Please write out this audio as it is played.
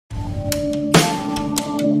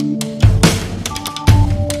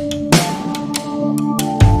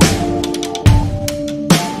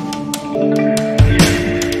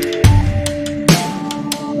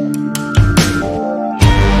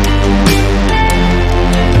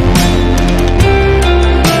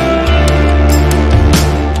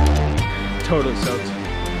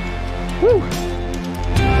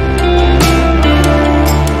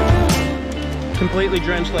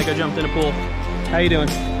drenched like I jumped in a pool. How you doing?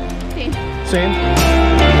 Same. Same?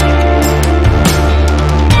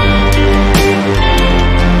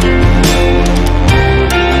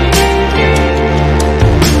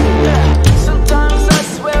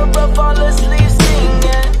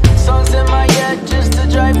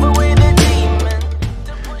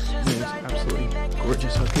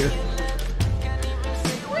 Gorgeous up here.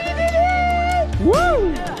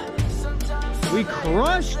 Woo! We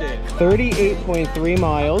crushed it! 38.3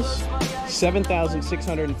 miles,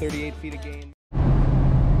 7,638 feet of gain.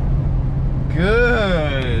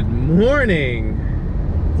 Good morning!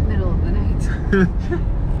 It's middle of the night.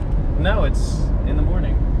 No, it's in the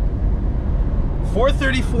morning.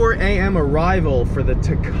 4:34 a.m. arrival for the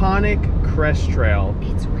Taconic Crest Trail.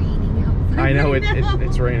 It's raining outside. I know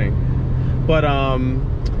it's raining. But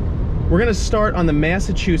we're gonna start on the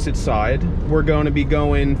Massachusetts side. We're going to be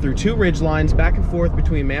going through 2 ridge lines back and forth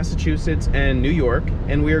between Massachusetts and New York,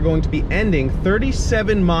 and we are going to be ending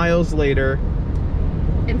 37 miles later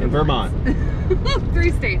in Vermont.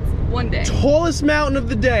 3 states, 1 day. Tallest mountain of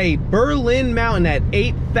the day, Berlin Mountain at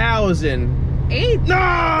 8,000. 8?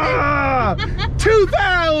 Ah!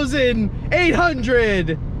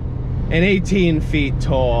 2,818 feet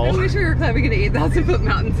tall. I wish we were climbing an 8,000 foot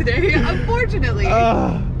mountain today, unfortunately.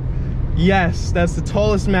 Yes, that's the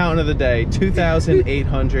tallest mountain of the day,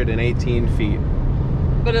 2,818 feet.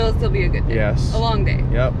 But it'll still be a good day. Yes. A long day.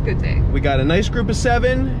 Yep. Good day. We got a nice group of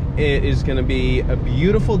 7. It is going to be a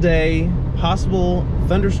beautiful day, possible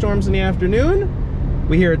thunderstorms in the afternoon.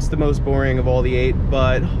 We hear it's the most boring of all the 8,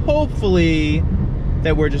 but hopefully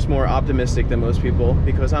that we're just more optimistic than most people,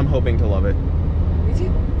 because I'm hoping to love it. Me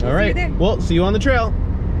too. All right, well, see you on the trail.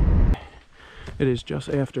 It is just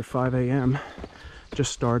after 5 a.m.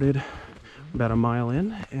 Just started about a mile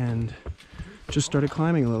in and just started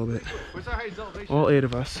climbing a little bit. All 8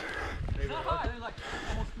 of us.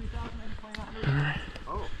 All right.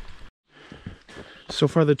 So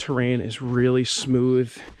far the terrain is really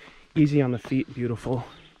smooth, easy on the feet, beautiful.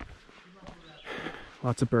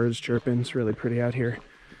 Lots of birds chirping, it's really pretty out here.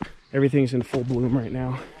 Everything's in full bloom right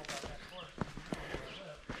now.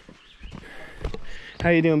 How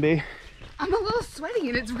you doing, B? I'm a little sweaty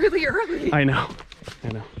and it's really early. I know.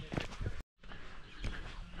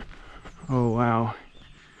 Oh, wow.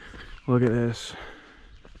 Look at this.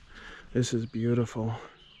 This is beautiful.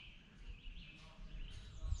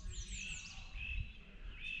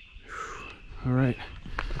 All right,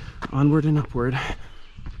 onward and upward.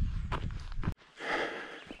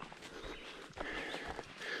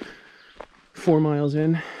 Four miles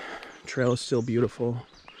in, trail is still beautiful.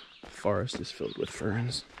 The forest is filled with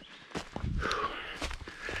ferns.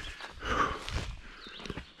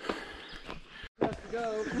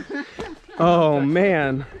 Oh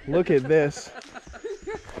man, look at this.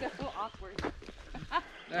 So awkward.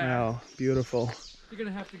 Wow, beautiful. You're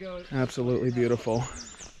gonna have to go. Absolutely beautiful.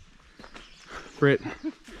 Britt,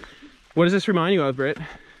 what does this remind you of, Britt?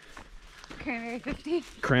 Cranberry 50.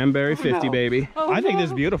 Cranberry 50, no. baby. Oh, I think no. this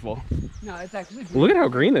is beautiful. No, it's actually beautiful. Look at how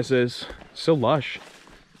green this is. So lush.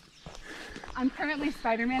 I'm currently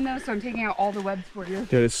Spider-Man though, so I'm taking out all the webs for you.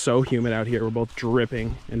 Dude, it's so humid out here. We're both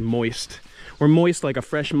dripping and moist. We're moist like a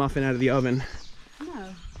fresh muffin out of the oven.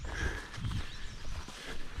 No.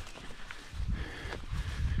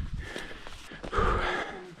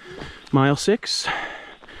 Mile 6,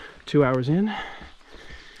 2 hours in.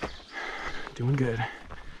 Doing good.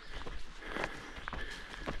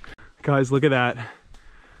 Guys, look at that.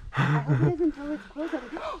 I hope he doesn't throw his quills at us.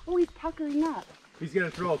 Oh, he's puckering up. He's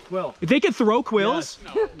gonna throw a quill. They can throw quills?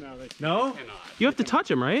 Yes. No, they No? cannot. You have to touch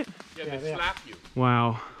them, right? Yeah, they slap you.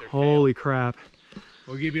 Wow. Holy crap.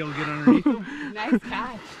 Will you be able to get underneath them? Nice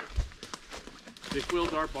catch. The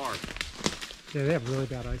quills are barbed. Yeah, they have really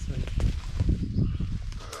bad eyesight.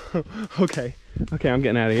 Okay, I'm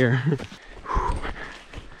getting out of here.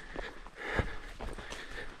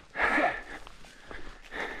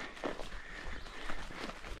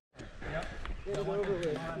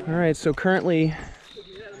 All right, so currently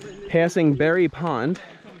passing Berry Pond.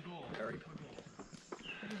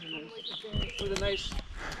 With a nice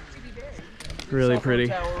Really pretty.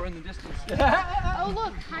 tower in the distance. Oh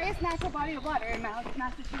look, highest natural body of water in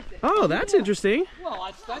Massachusetts. Oh, that's interesting.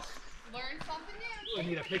 Well, that's Learn something new. we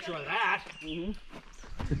need a picture of that. You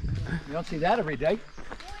don't see that every day.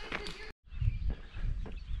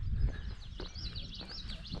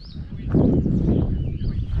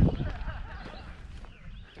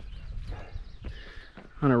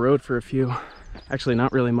 On a road for a few, actually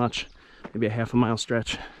not really much, maybe a half a mile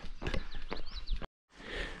stretch.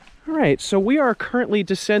 All right, so we are currently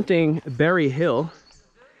descending Berry Hill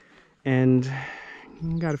and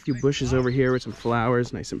Got a few bushes over here with some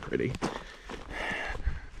flowers, nice and pretty.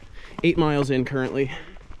 8 miles in currently,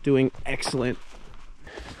 doing excellent.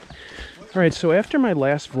 All right, so after my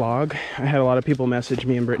last vlog, I had a lot of people message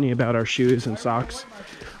me and Brittany about our shoes and socks.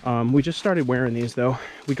 We just started wearing these though.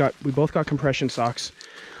 We both got compression socks.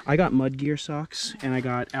 I got Mud Gear socks and I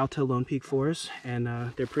got Altra Lone Peak 4s, and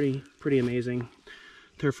they're pretty amazing.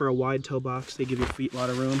 They're for a wide toe box. They give your feet a lot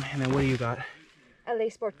of room. And then what do you got? LA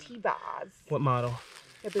Sportivas. What model?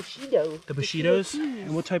 The Bushido. The Bushidos?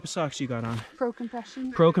 And what type of socks you got on? Pro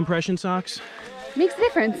compression. Pro compression socks? Makes a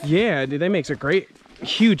difference. Yeah, dude, that makes a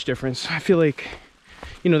huge difference. I feel like,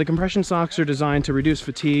 you know, the compression socks are designed to reduce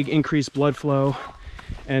fatigue, increase blood flow,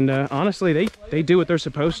 and honestly, they do what they're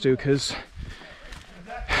supposed to, because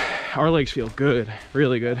our legs feel good,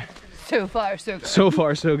 really good. So far, so good. So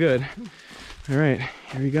far, so good. All right,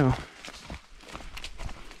 here we go.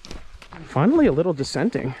 Finally, a little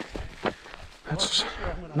descenting. That's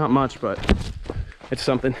not much, but it's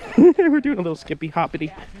something. We're doing a little skippy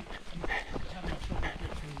hoppity.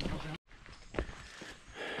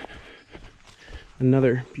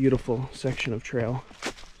 Another beautiful section of trail.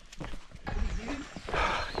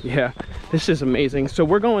 Yeah, this is amazing. So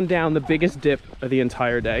we're going down the biggest dip of the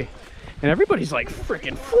entire day, and everybody's like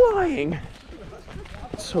freaking flying.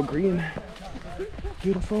 It's so green.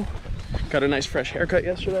 Beautiful. Got a nice fresh haircut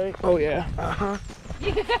yesterday. Oh yeah.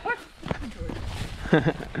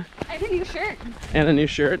 And a new shirt. And a new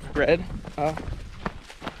shirt, red. But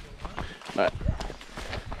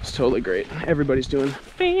it's totally great. Everybody's doing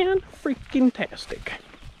fan-freaking-tastic.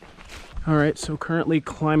 All right, so currently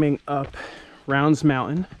climbing up Rounds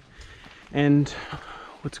Mountain. And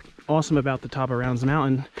what's awesome about the top of Rounds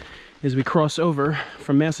Mountain is we cross over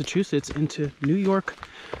from Massachusetts into New York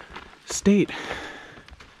State.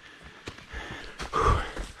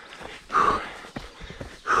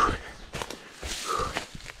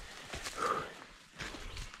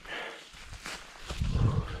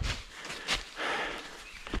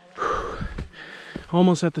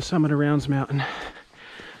 Almost at the summit of Rounds Mountain.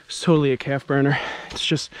 It's totally a calf burner. It's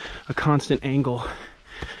just a constant angle.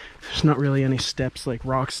 There's not really any steps like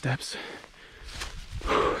rock steps.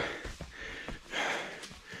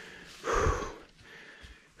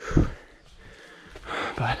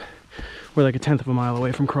 But we're like a 1/10 of a mile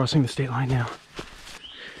away from crossing the state line now.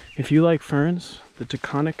 If you like ferns, the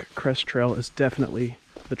Taconic Crest Trail is definitely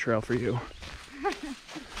the trail for you.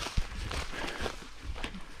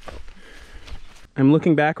 I'm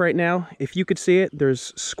looking back right now. If you could see it,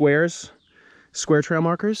 there's square trail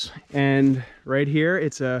markers, and right here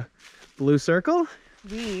it's a blue circle.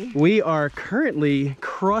 We are currently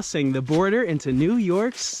crossing the border into New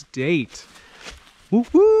York State.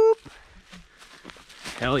 Whoop whoop!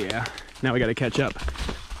 Hell yeah! Now we got to catch up.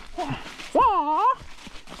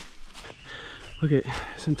 Look at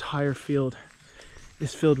this entire field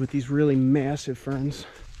is filled with these really massive ferns,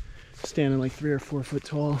 standing like 3 or 4 foot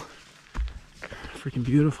tall. Freaking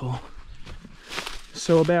beautiful.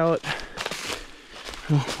 So about,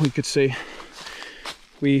 well, we could see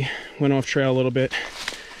we went off trail a little bit,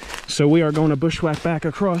 so we are going to bushwhack back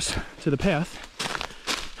across to the path.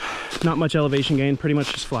 Not much elevation gain, pretty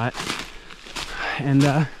much just flat, and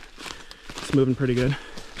it's moving pretty good.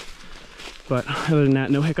 But other than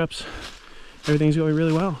that, no hiccups. Everything's going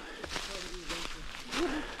really well.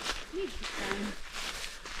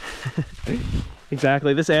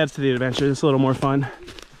 Exactly, this adds to the adventure. It's a little more fun.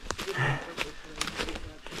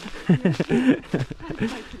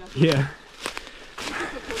 Yeah.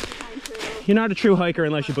 You're not a true hiker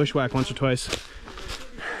unless you bushwhack once or twice.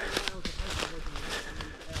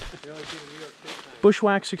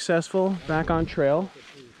 Bushwhack successful, back on trail.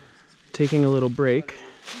 Taking a little break.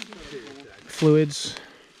 Fluids,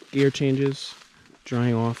 gear changes,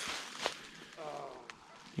 drying off,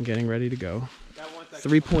 and getting ready to go.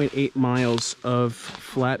 3.8 miles of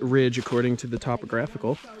flat ridge according to the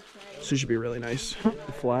topographical, so it should be really nice.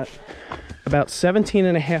 Flat. About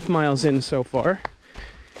 17.5 miles in so far,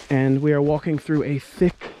 and we are walking through a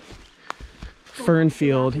thick fern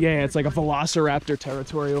field. Yeah, it's like a velociraptor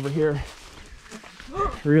territory over here.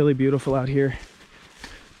 Really beautiful out here.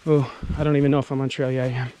 Oh, I don't even know if I'm on trail.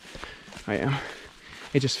 Yeah, I am.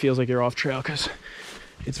 It just feels like you're off trail because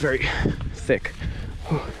it's very thick.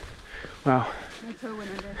 Oh, wow.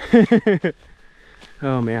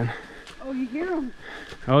 Oh man. Oh, you hear them?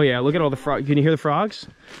 Oh yeah, look at all the frogs. Can you hear the frogs?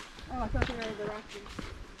 Oh, I thought they were the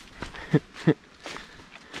Rockies.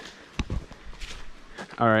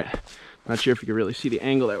 All right, not sure if you can really see the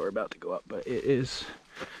angle that we're about to go up, but it is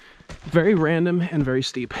very random and very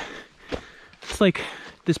steep. It's like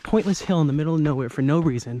this pointless hill in the middle of nowhere for no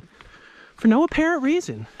reason, for no apparent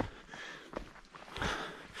reason.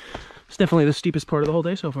 definitely the steepest part of the whole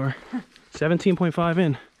day so far. 17.5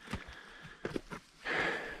 in.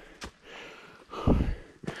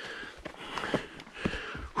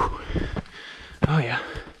 Oh yeah.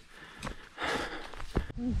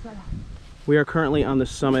 We are currently on the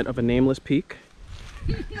summit of a nameless peak.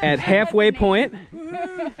 At halfway point,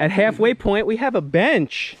 we have a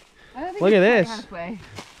bench. Look at this. Halfway.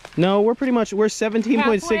 No, we're pretty much, we're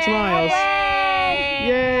 17.6 miles.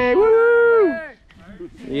 Yay! Woo!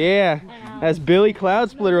 Yeah, that's Billy Cloud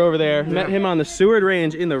Splitter over there. Met him on the Seward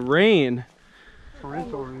Range in the rain.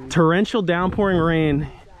 Torrential downpouring rain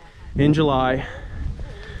in July.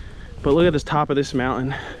 But look at this top of this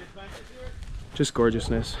mountain. Just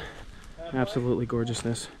gorgeousness. Absolutely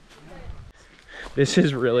gorgeousness. This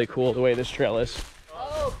is really cool the way this trail is.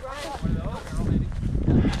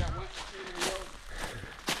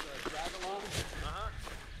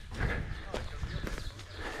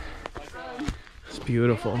 It's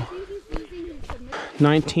beautiful.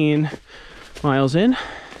 19 miles in.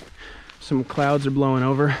 Some clouds are blowing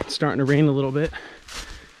over. It's starting to rain a little bit.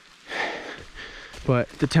 But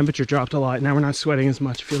the temperature dropped a lot. Now we're not sweating as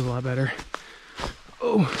much. It feels a lot better.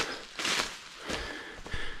 Oh.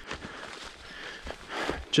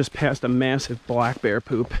 Just passed a massive black bear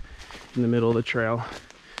poop in the middle of the trail.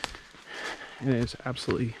 And it's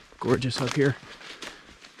absolutely gorgeous up here.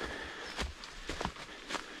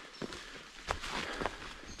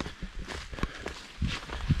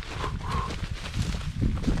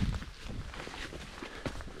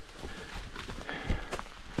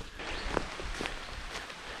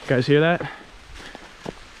 You guys hear that?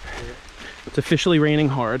 It's officially raining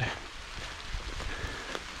hard.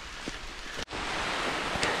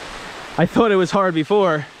 I thought it was hard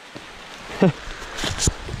before.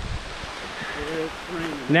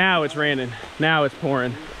 Now it's raining. Now it's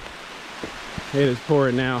pouring. It is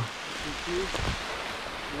pouring now.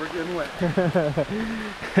 We're getting wet.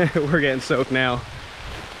 We're getting soaked now.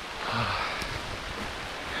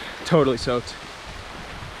 Totally soaked.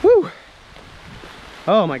 Woo!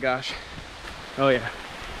 Oh my gosh. Oh yeah.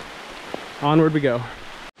 Onward we go.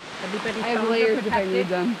 I have layers if I need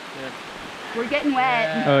them. Yeah. We're getting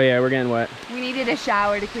wet. Oh yeah, we're getting wet. We needed a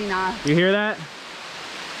shower to clean off. You hear that?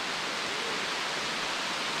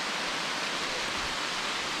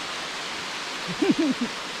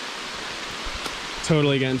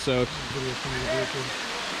 Totally getting soaked.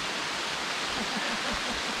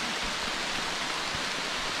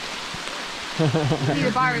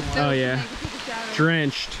 The bar is so Oh yeah.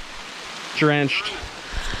 Drenched. Drenched.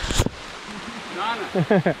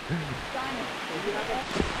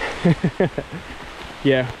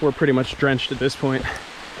 Yeah, we're pretty much drenched at this point.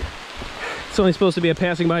 It's only supposed to be a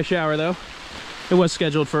passing by shower though. It was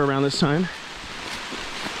scheduled for around this time.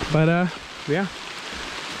 But yeah, I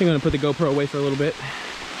think I'm gonna put the GoPro away for a little bit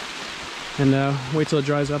and wait till it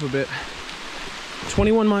dries up a bit.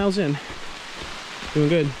 21 miles in. Doing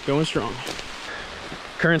good, going strong.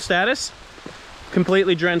 Current status?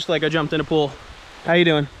 Completely drenched like I jumped in a pool. How you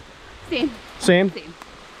doing? Same. Same?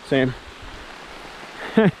 Same.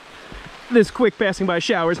 Same. This quick passing by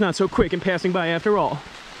shower is not so quick in passing by after all.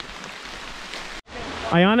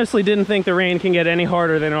 I honestly didn't think the rain can get any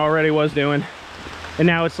harder than it already was doing. And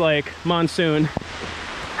now it's like monsoon.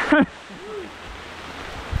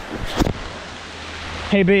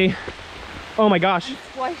 Hey B. Oh my gosh. I'm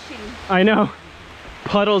squishing. I know.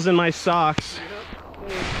 Puddles in my socks.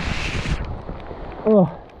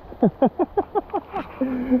 Oh.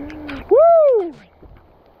 Woo!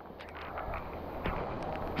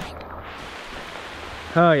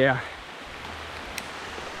 Oh yeah.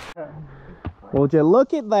 Would you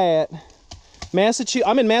look at that?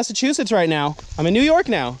 I'm in Massachusetts right now. I'm in New York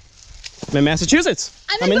now. I'm in Massachusetts.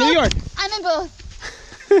 I'm in New York. I'm in both.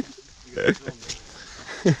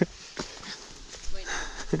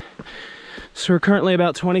 So we're currently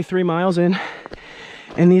about 23 miles in,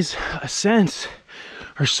 and these ascents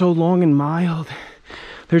are so long and mild.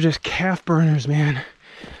 They're just calf burners, man.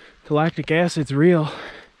 The lactic acid's real.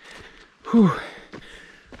 Whew.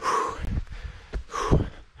 Whew. Whew.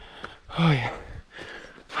 Oh yeah.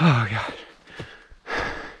 Oh god.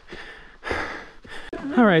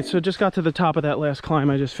 All right, so just got to the top of that last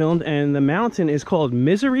climb I just filmed, and the mountain is called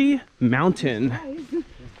Misery Mountain.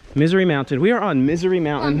 Misery Mountain. We are on Misery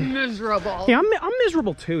Mountain. I'm miserable. Yeah, I'm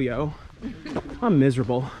miserable too, yo. I'm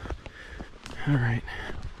miserable. All right,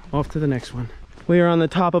 off to the next one. We are on the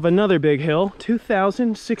top of another big hill,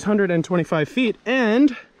 2,625 feet,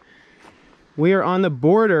 and we are on the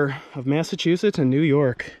border of Massachusetts and New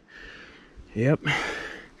York. Yep,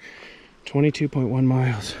 22.1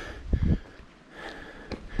 miles.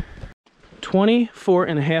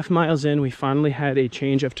 24.5 miles in, we finally had a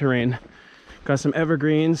change of terrain. Got some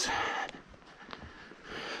evergreens.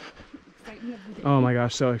 Oh my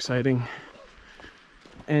gosh, so exciting.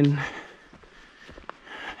 And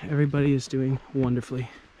everybody is doing wonderfully.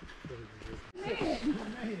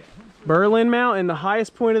 Berlin Mountain, the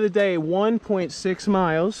highest point of the day, 1.6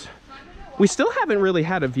 miles. We still haven't really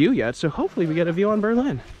had a view yet, so hopefully we get a view on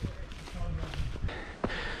Berlin.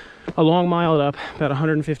 A long mile up, about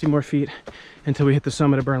 150 more feet until we hit the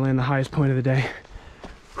summit of Berlin, the highest point of the day.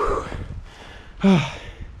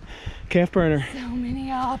 Calf burner. So many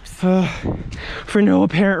ups. For no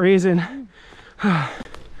apparent reason.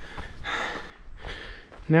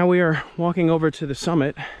 Now we are walking over to the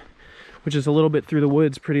summit, which is a little bit through the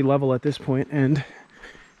woods, pretty level at this point, and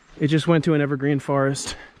it just went to an evergreen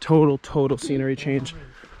forest. Total scenery change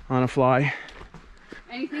on a fly.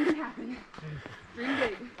 Anything can happen. Dream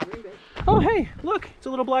big. Dream big. Oh hey, look, it's a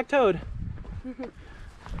little black toad.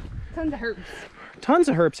 Tons of herbs. Tons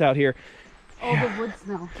of herbs out here. All the wood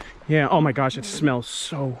smell. Yeah, oh my gosh, it smells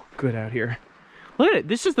so good out here. Look at it,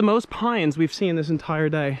 this is the most pines we've seen this entire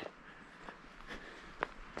day.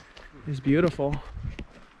 It's beautiful.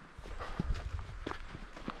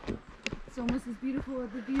 It's almost as beautiful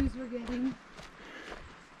as the views we're getting.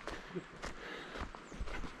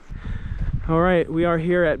 All right, we are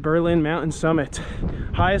here at Berlin Mountain Summit.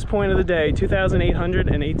 Highest point of the day,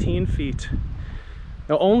 2,818 feet.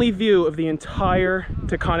 The only view of the entire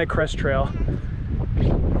Taconic Crest Trail.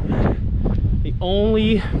 The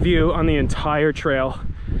only view on the entire trail.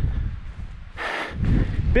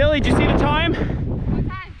 Billy, did you see the time? What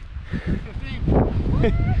time?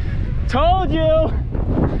 Told you!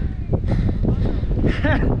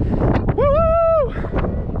 Woo-hoo!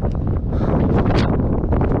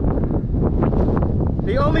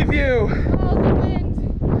 The only view. Oh, the wind.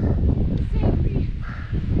 Safety.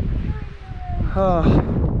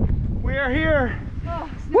 We are here. Oh,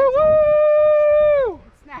 snack Woo-woo! time.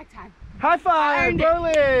 Snack time. High five, Earned it.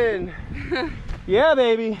 Berlin! Yeah,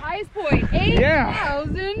 baby. Highest point,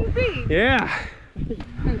 8,000 feet. Yeah. Did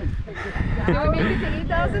we make it to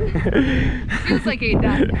 8,000? Feels like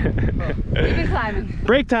 8,000. We've been climbing.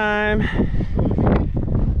 Break time.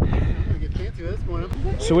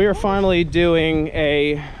 So we are finally doing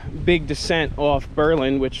a big descent off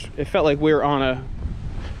Berlin, which it felt like we were on a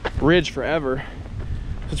ridge forever.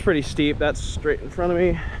 It's pretty steep. That's straight in front of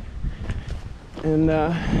me. And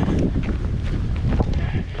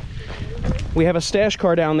we have a stash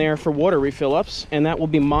car down there for water refill ups, and that will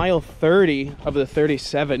be mile 30 of the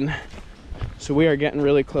 37. So we are getting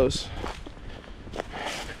really close.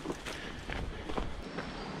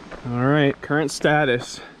 All right, current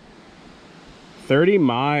status. 30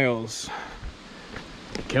 miles.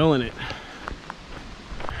 Killing it.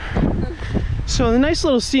 So the nice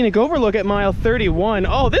little scenic overlook at mile 31.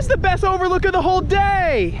 Oh, this is the best overlook of the whole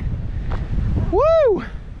day. Woo!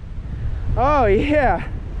 Oh yeah.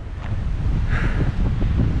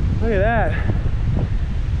 Look at that.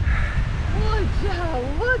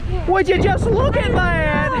 Would you just look at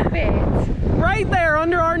that? Right there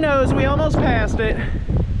under our nose. We almost passed it.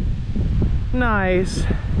 Nice.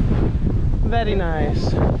 Very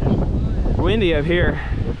nice. Windy up here.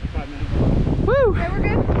 Woo! Okay, we're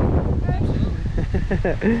good.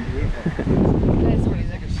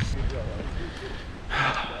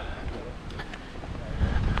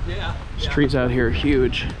 These trees out here are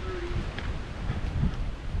huge.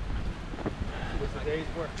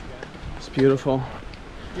 It's beautiful.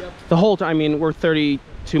 The whole time, I mean, we're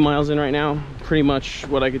 32 miles in right now. Pretty much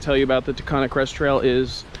what I could tell you about the Taconic Crest Trail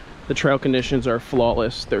is the trail conditions are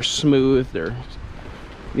flawless. They're smooth.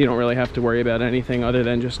 You don't really have to worry about anything other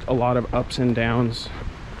than just a lot of ups and downs.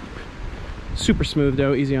 Super smooth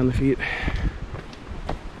though, easy on the feet.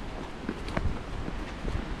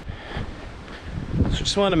 So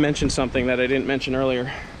just want to mention something that I didn't mention earlier.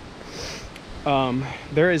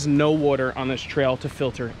 There is no water on this trail to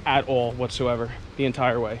filter at all whatsoever the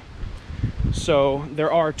entire way. So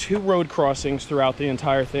there are 2 road crossings throughout the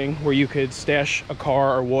entire thing where you could stash a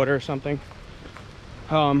car or water or something.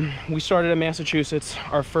 We started in Massachusetts.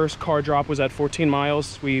 Our first car drop was at 14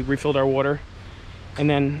 miles. We refilled our water. And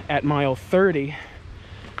then at mile 30,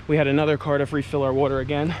 we had another car to refill our water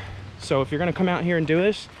again. So if you're gonna come out here and do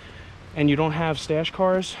this and you don't have stash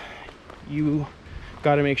cars, you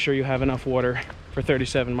gotta make sure you have enough water for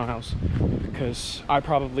 37 miles, because I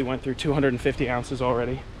probably went through 250 ounces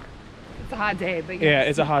already. It's a hot day, but yeah,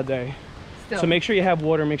 it's a hot day. Still. So make sure you have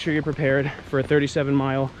water, make sure you're prepared for a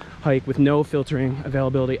 37-mile hike with no filtering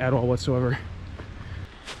availability at all whatsoever.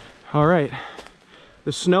 All right,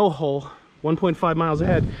 the snow hole, 1.5 miles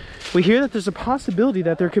ahead. We hear that there's a possibility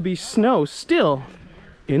that there could be snow still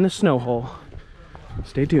in the snow hole.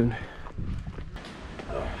 Stay tuned.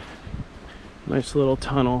 Nice little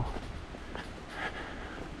tunnel.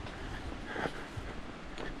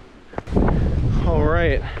 All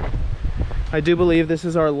right. I do believe this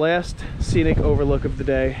is our last scenic overlook of the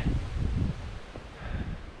day.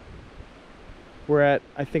 We're at,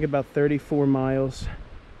 I think, about 34 miles.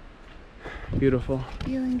 Beautiful.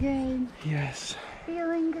 Feeling good. Yes.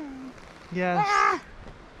 Feeling good. Yes. Ah!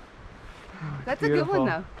 That's beautiful. A good one,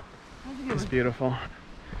 though. That's a good It's one. beautiful.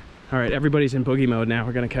 All right, everybody's in boogie mode now.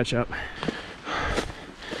 We're gonna catch up.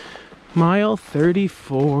 Mile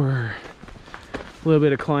 34. A little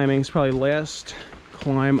bit of climbing. It's probably last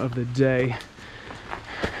climb of the day.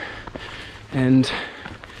 And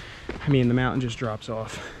I mean, the mountain just drops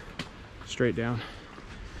off straight down.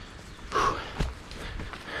 Whew.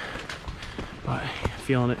 But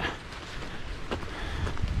feeling it.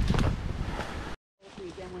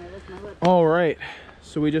 All right,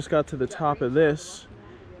 so we just got to the top of this,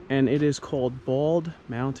 and it is called Bald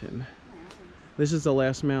Mountain. This is the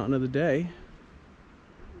last mountain of the day,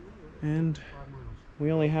 and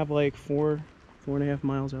we only have like four and a half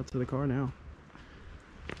miles out to the car now.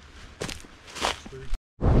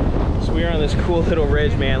 So we are on this cool little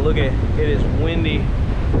ridge, man. Look at it, is windy.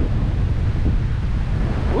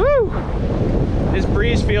 Woo! This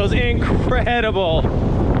breeze feels incredible.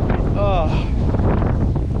 Oh.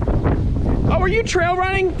 Oh, were you trail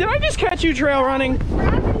running? Did I just catch you trail running?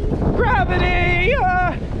 Gravity!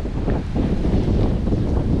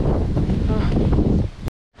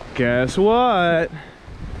 Guess what?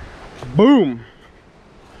 Boom!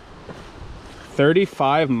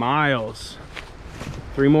 35 miles.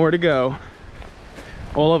 3 more to go.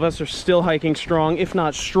 All of us are still hiking strong, if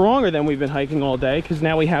not stronger than we've been hiking all day, because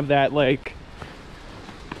now we have that, like,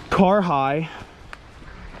 car high.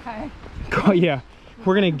 Hi. Yeah.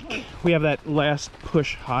 We have that last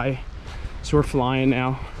push high, so we're flying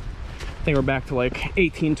now. I think we're back to like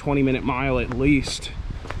 18-20 minute mile at least.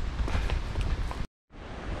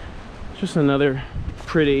 Just another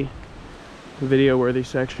pretty video worthy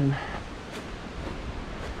section.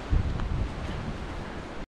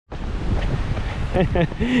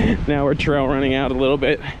 Now we're trail running out a little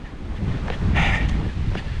bit.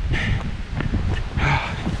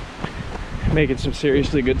 Making some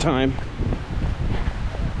seriously good time.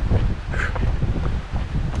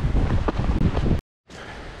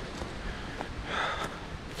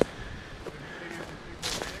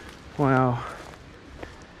 Wow.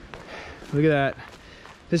 Look at that.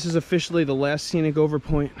 This is officially the last scenic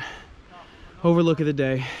overlook of the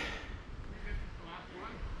day.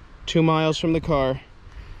 2 miles from the car.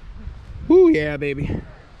 Woo, yeah, baby.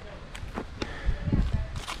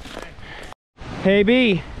 Hey,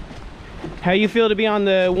 B. How you feel to be on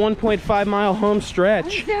the 1.5 mile home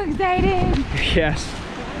stretch? I'm so excited. Yes.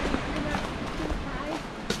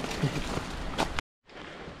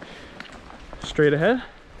 Straight ahead.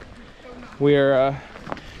 We are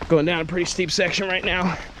going down a pretty steep section right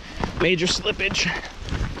now. Major slippage.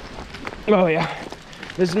 Oh yeah,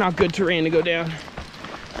 this is not good terrain to go down.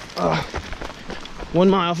 1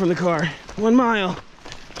 mile from the car. 1 mile.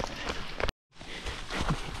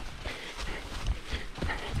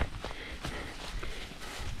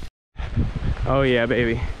 Oh yeah,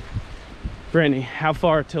 baby. Brittany, how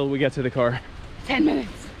far till we get to the car? 10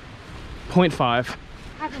 minutes. 0.5.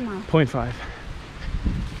 Half a mile. 0.5.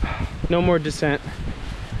 No more descent,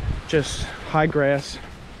 just high grass,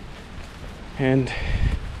 and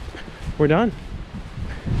we're done.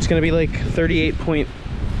 It's gonna be like 38 point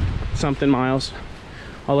something miles.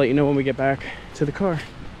 I'll let you know when we get back to the car.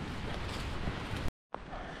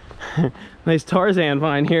 Nice Tarzan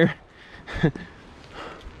vine here.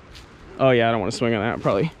 Oh yeah, I don't want to swing on that. I'll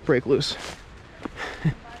probably break loose.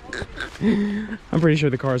 I'm pretty sure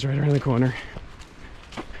the car's right around the corner.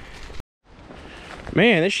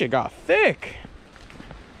 Man, this shit got thick.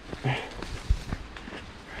 It's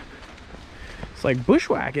like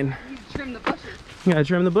bushwhacking. You trim the bushes. You gotta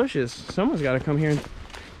trim the bushes. Someone's gotta come here and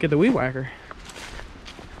get the weed whacker.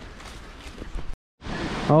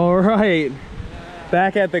 All right,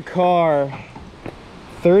 back at the car.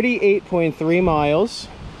 38.3 miles,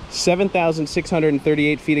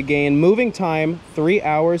 7,638 feet of gain. Moving time, 3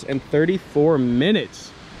 hours and 34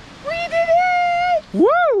 minutes. We did it! Woo!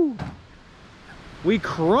 We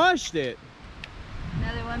crushed it.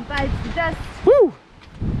 Another one bites the dust. Woo!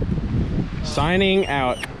 Signing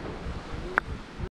out.